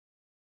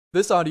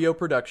This audio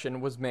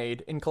production was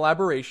made in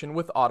collaboration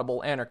with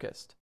Audible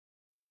Anarchist.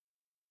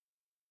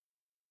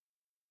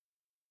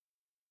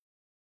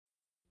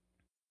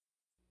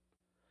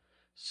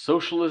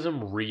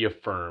 Socialism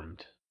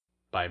Reaffirmed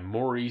by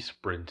Maurice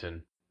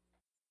Brinton.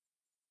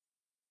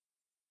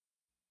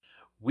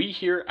 We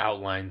here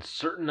outline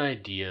certain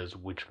ideas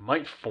which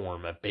might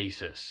form a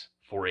basis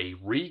for a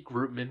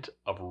regroupment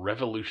of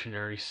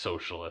revolutionary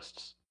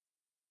socialists.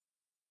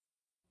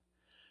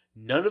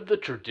 None of the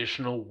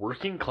traditional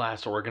working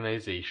class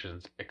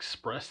organizations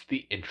express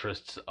the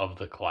interests of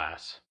the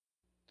class.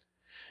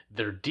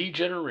 Their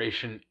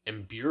degeneration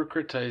and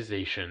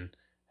bureaucratization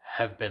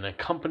have been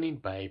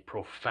accompanied by a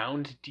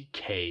profound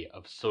decay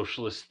of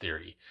socialist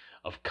theory,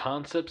 of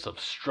concepts of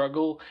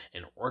struggle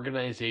and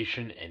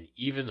organization, and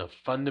even of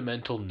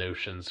fundamental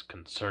notions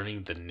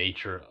concerning the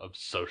nature of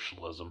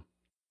socialism.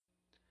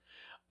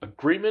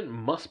 Agreement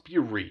must be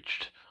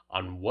reached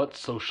on what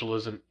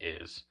socialism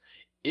is,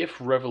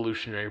 if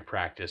revolutionary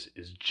practice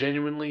is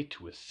genuinely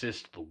to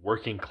assist the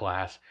working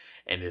class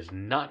and is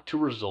not to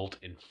result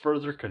in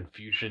further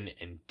confusion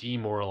and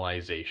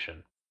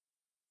demoralization.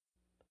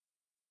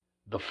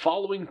 The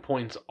following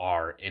points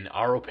are, in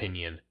our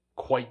opinion,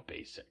 quite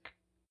basic.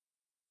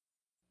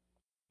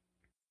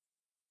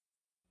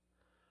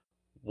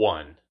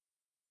 1.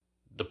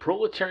 The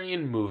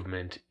proletarian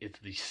movement is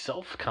the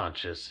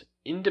self-conscious,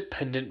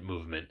 independent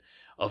movement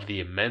of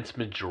the immense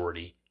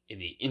majority in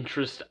the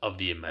interest of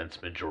the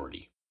immense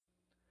majority.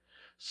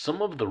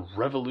 Some of the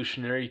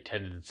revolutionary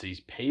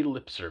tendencies pay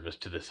lip service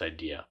to this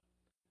idea.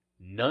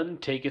 None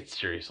take it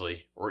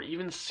seriously or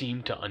even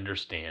seem to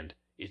understand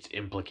its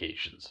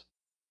implications.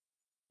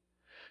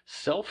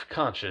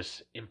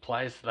 Self-conscious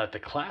implies that the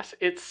class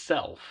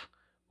itself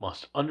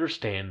must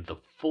understand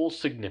the full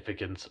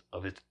significance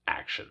of its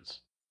actions.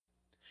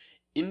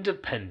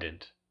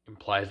 Independent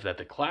implies that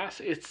the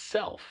class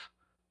itself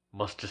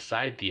must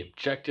decide the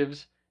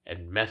objectives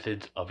and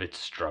methods of its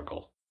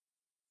struggle.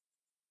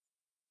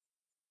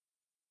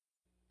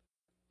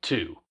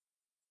 2.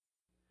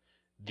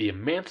 The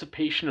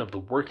emancipation of the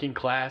working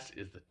class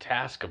is the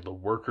task of the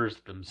workers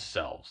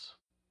themselves.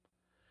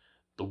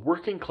 The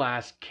working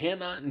class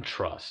cannot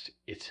entrust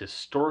its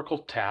historical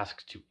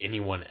task to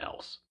anyone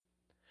else.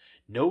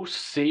 No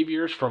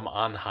saviors from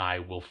on high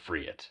will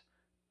free it.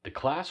 The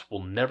class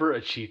will never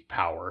achieve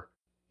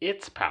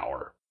its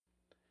power,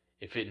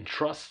 if it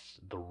entrusts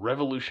the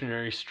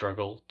revolutionary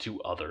struggle to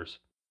others.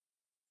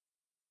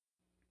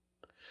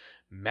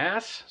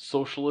 Mass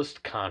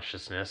socialist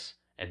consciousness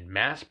and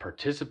mass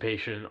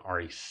participation are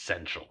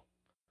essential.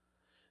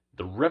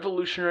 The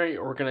revolutionary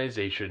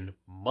organization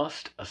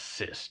must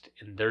assist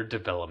in their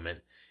development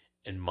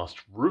and must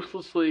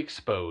ruthlessly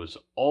expose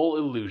all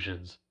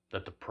illusions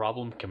that the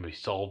problem can be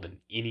solved in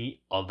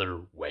any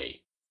other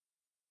way.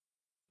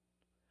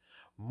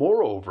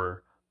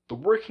 Moreover, the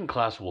working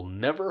class will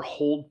never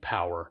hold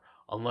power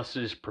unless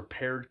it is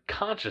prepared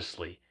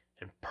consciously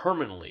and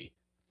permanently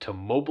to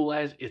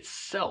mobilize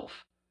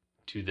itself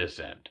to this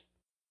end.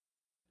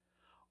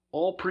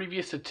 All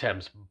previous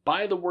attempts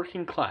by the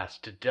working class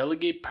to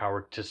delegate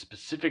power to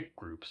specific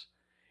groups,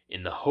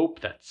 in the hope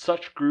that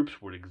such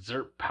groups would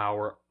exert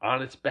power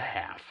on its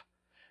behalf,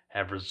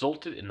 have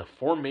resulted in the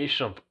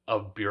formation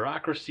of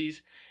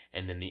bureaucracies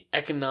and in the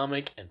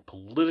economic and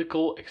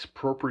political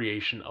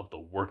expropriation of the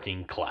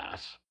working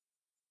class.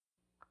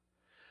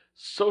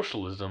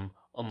 Socialism,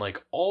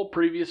 unlike all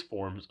previous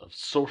forms of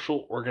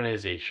social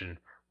organization,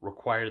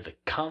 required the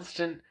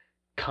constant,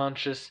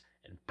 conscious,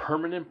 and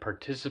permanent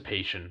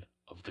participation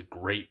of the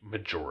great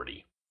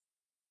majority.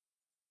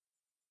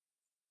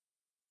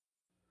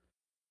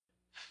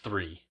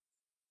 3.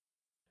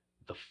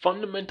 The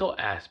fundamental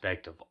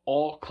aspect of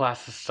all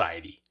class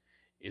society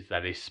is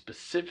that a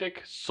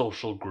specific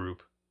social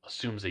group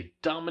assumes a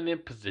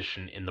dominant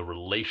position in the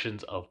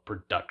relations of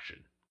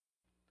production.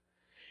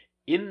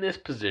 In this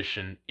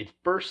position, it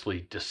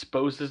firstly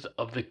disposes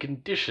of the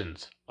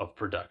conditions of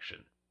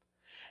production,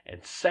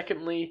 and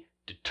secondly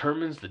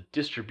determines the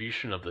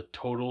distribution of the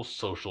total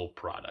social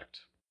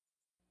product.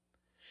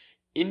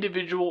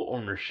 Individual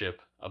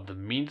ownership of the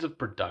means of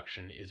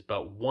production is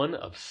but one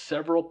of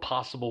several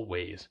possible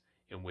ways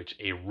in which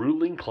a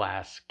ruling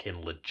class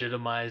can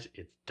legitimize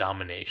its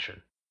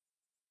domination.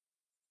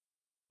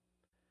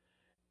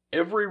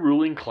 Every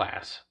ruling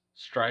class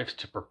strives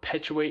to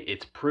perpetuate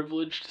its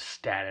privileged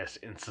status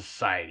in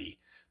society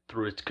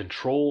through its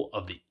control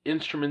of the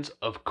instruments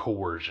of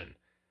coercion,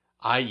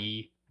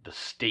 i.e., the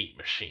state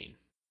machine.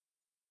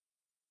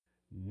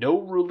 No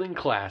ruling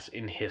class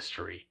in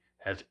history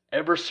has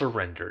ever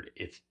surrendered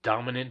its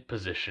dominant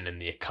position in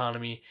the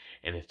economy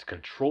and its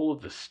control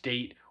of the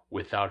state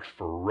without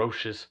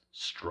ferocious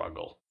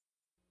struggle.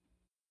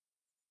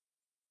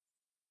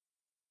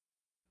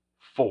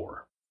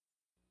 4.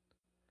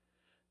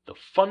 The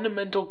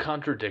fundamental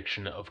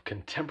contradiction of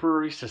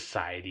contemporary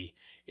society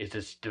is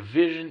its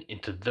division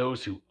into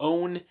those who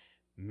own,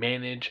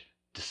 manage,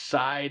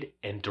 decide,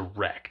 and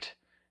direct,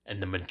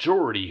 and the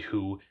majority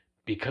who,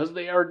 because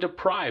they are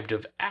deprived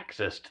of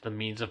access to the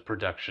means of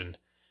production,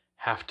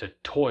 have to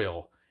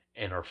toil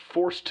and are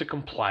forced to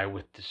comply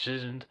with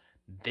decisions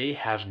they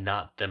have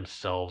not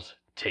themselves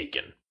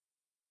taken.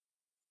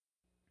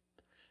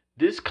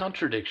 This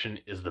contradiction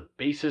is the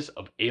basis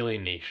of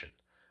alienation,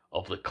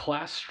 of the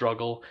class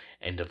struggle,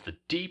 and of the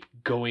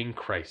deep-going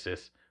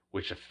crisis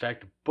which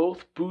affect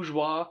both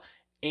bourgeois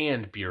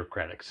and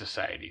bureaucratic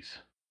societies.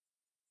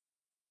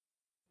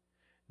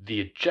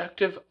 The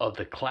objective of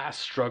the class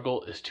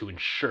struggle is to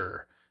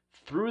ensure,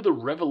 through the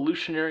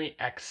revolutionary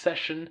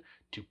accession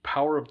to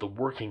power of the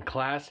working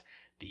class,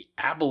 the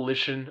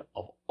abolition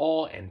of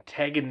all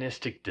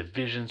antagonistic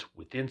divisions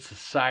within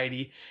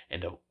society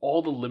and of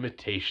all the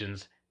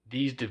limitations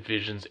these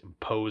divisions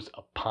impose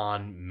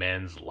upon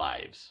men's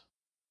lives.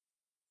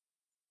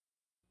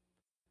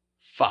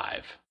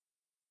 5.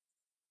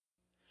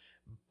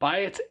 By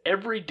its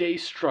everyday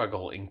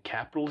struggle in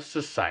capitalist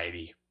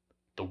society,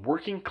 the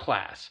working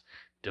class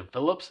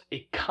develops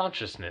a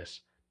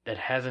consciousness that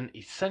has an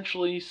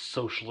essentially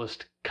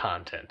socialist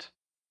content.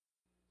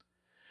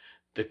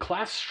 The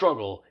class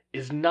struggle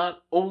is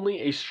not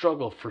only a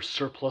struggle for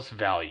surplus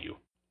value,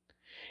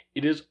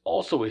 it is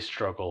also a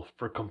struggle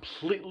for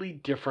completely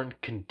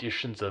different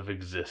conditions of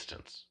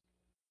existence.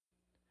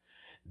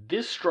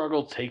 This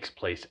struggle takes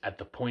place at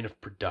the point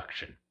of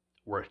production,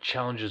 where it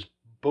challenges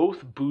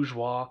both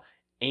bourgeois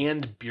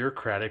and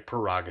bureaucratic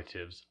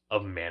prerogatives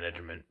of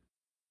management.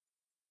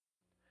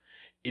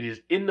 It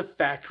is in the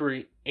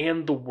factory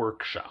and the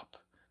workshop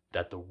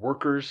that the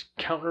workers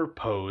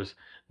counterpose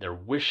their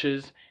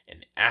wishes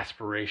and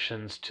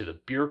aspirations to the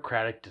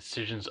bureaucratic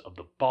decisions of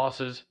the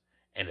bosses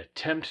and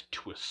attempt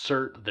to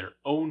assert their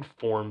own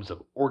forms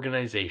of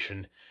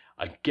organization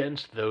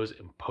against those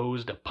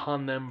imposed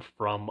upon them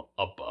from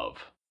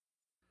above.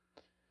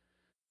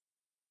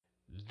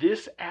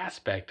 This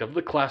aspect of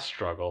the class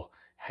struggle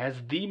has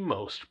the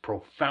most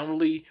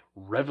profoundly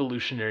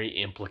revolutionary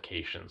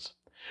implications.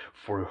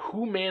 For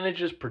who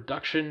manages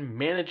production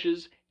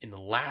manages, in the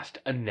last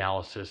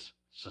analysis,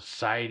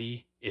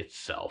 society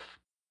itself.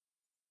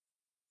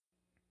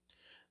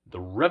 The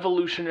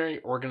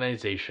revolutionary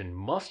organization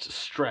must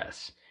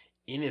stress,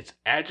 in its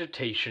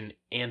agitation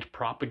and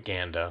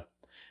propaganda,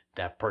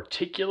 that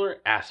particular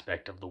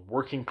aspect of the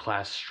working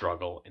class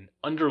struggle and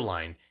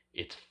underline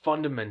its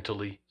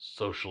fundamentally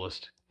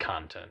socialist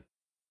content.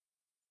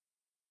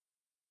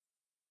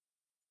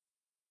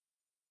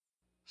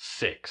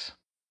 6.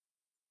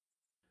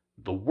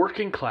 The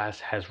working class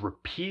has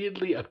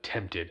repeatedly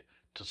attempted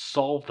to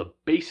solve the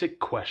basic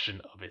question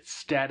of its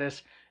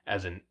status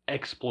as an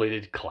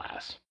exploited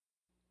class.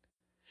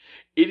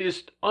 It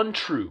is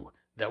untrue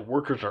that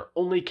workers are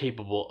only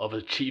capable of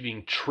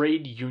achieving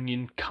trade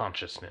union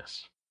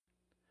consciousness.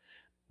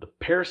 The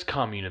Paris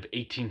Commune of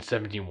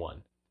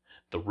 1871,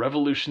 the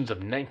revolutions of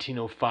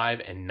 1905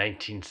 and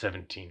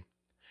 1917,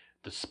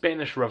 the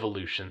Spanish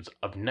revolutions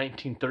of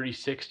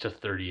 1936 to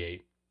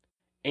 38,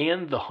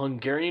 and the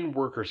Hungarian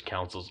Workers'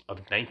 Councils of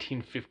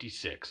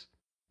 1956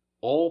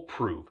 all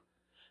prove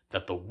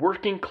that the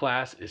working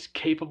class is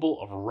capable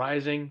of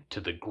rising to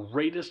the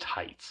greatest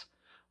heights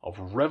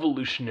of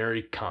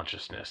revolutionary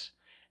consciousness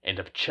and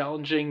of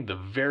challenging the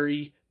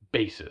very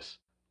basis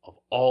of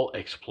all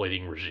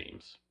exploiting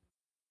regimes.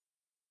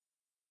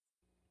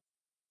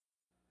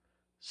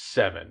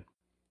 7.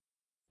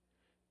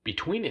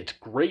 Between its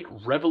great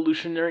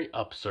revolutionary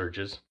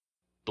upsurges,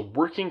 the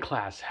working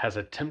class has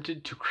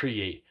attempted to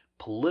create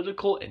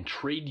political and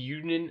trade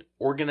union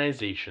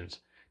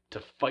organizations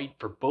to fight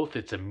for both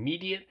its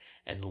immediate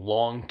and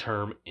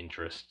long-term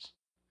interests.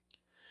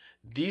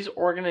 These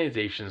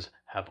organizations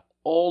have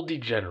all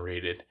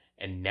degenerated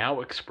and now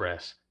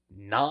express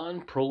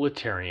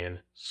non-proletarian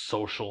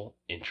social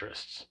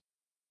interests.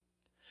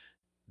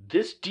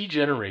 This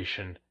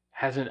degeneration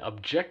has an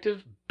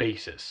objective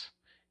basis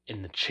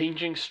in the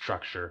changing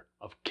structure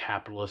of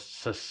capitalist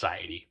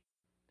society,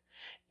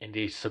 and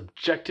a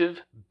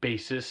subjective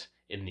basis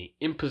in the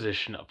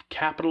imposition of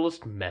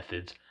capitalist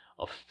methods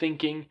of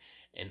thinking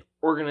and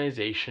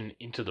organization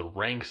into the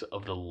ranks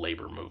of the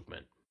labor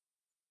movement.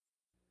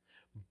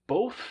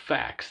 Both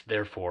facts,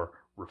 therefore,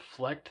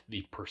 reflect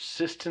the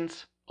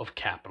persistence of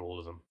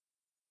capitalism.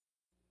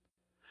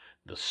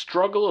 The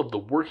struggle of the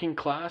working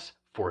class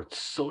for its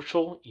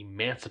social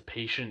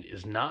emancipation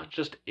is not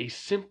just a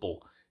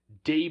simple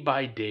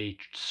day-by-day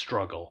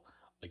struggle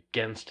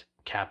against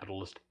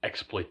capitalist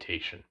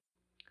exploitation.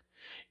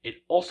 It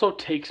also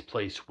takes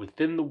place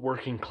within the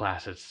working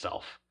class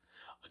itself,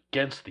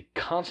 against the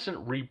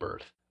constant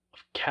rebirth of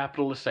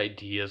capitalist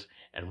ideas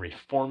and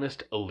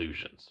reformist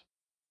illusions.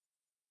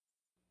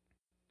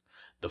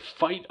 The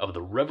fight of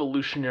the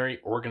revolutionary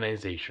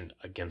organization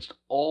against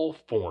all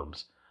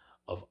forms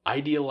of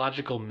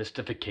ideological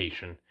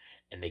mystification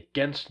and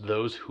against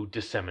those who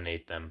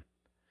disseminate them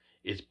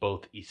is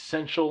both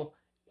essential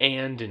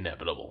and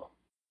inevitable.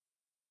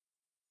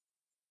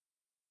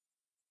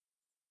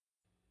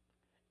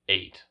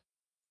 8.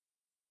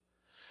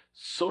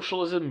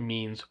 Socialism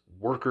means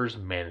workers'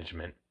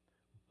 management,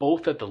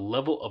 both at the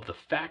level of the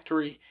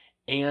factory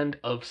and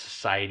of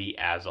society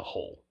as a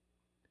whole.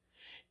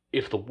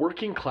 If the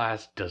working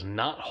class does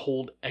not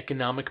hold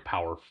economic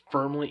power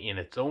firmly in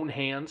its own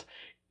hands,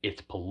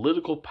 its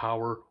political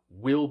power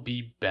will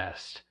be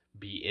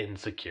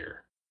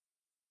insecure.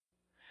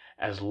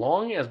 As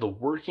long as the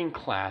working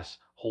class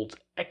holds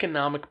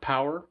economic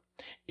power,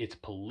 its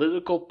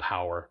political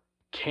power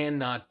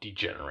cannot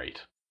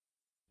degenerate.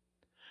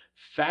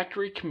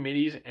 Factory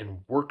committees and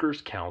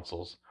workers'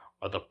 councils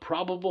are the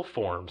probable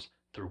forms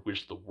through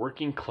which the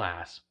working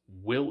class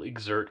will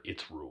exert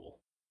its rule.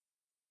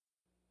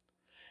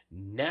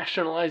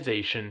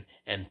 Nationalization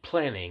and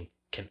planning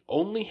can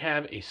only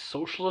have a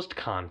socialist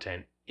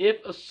content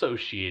if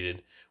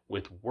associated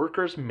with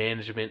workers'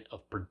 management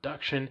of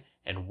production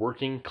and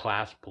working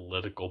class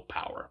political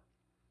power.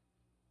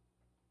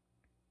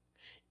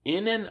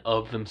 In and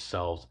of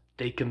themselves,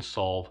 they can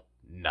solve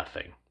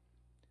nothing.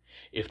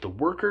 If the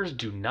workers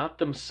do not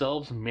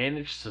themselves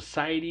manage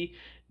society,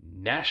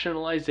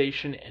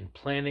 nationalization and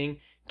planning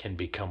can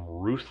become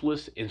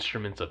ruthless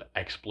instruments of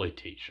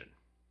exploitation.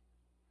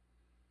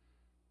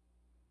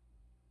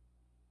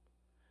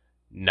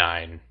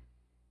 9.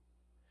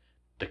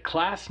 The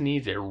class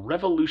needs a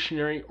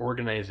revolutionary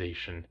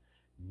organization,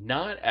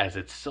 not as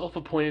its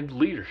self-appointed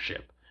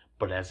leadership,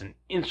 but as an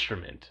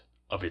instrument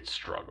of its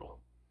struggle.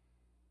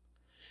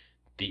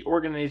 The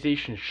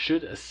organization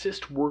should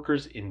assist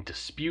workers in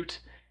dispute,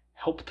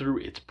 help through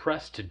its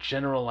press to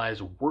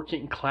generalize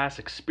working class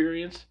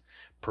experience,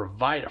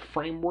 provide a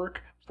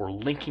framework for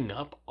linking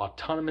up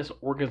autonomous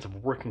organs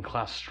of working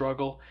class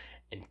struggle,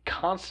 and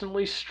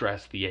constantly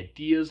stress the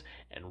ideas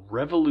and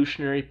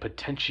revolutionary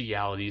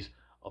potentialities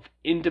of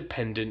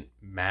independent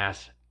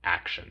mass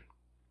action.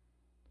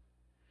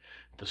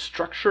 The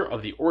structure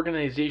of the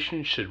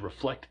organization should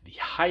reflect the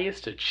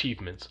highest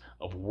achievements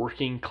of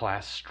working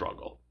class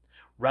struggle,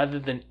 rather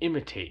than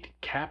imitate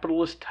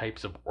capitalist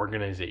types of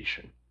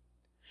organization.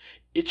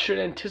 It should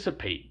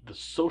anticipate the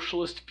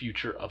socialist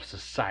future of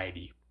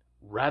society,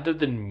 rather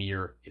than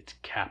mirror its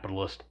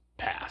capitalist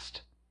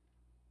past.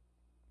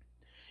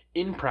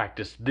 In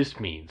practice,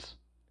 this means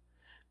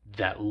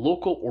that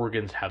local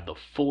organs have the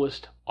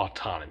fullest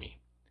autonomy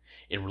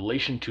in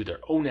relation to their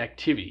own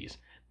activities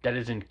that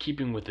is in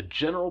keeping with the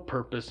general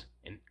purpose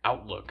and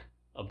outlook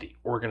of the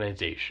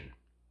organization.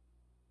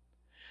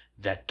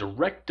 That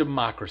direct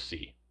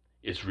democracy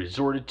is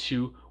resorted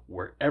to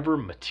wherever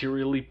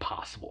materially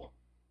possible,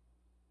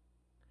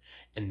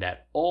 and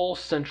that all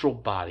central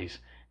bodies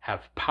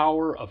have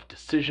power of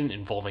decision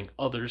involving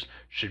others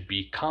should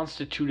be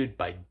constituted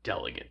by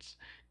delegates,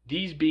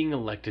 these being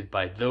elected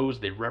by those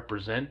they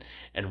represent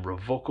and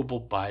revocable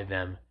by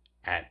them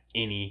at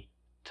any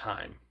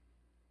time.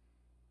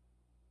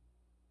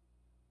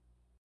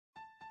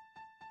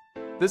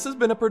 This has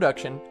been a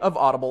production of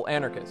Audible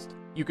Anarchist.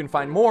 You can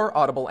find more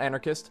Audible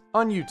Anarchist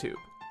on YouTube.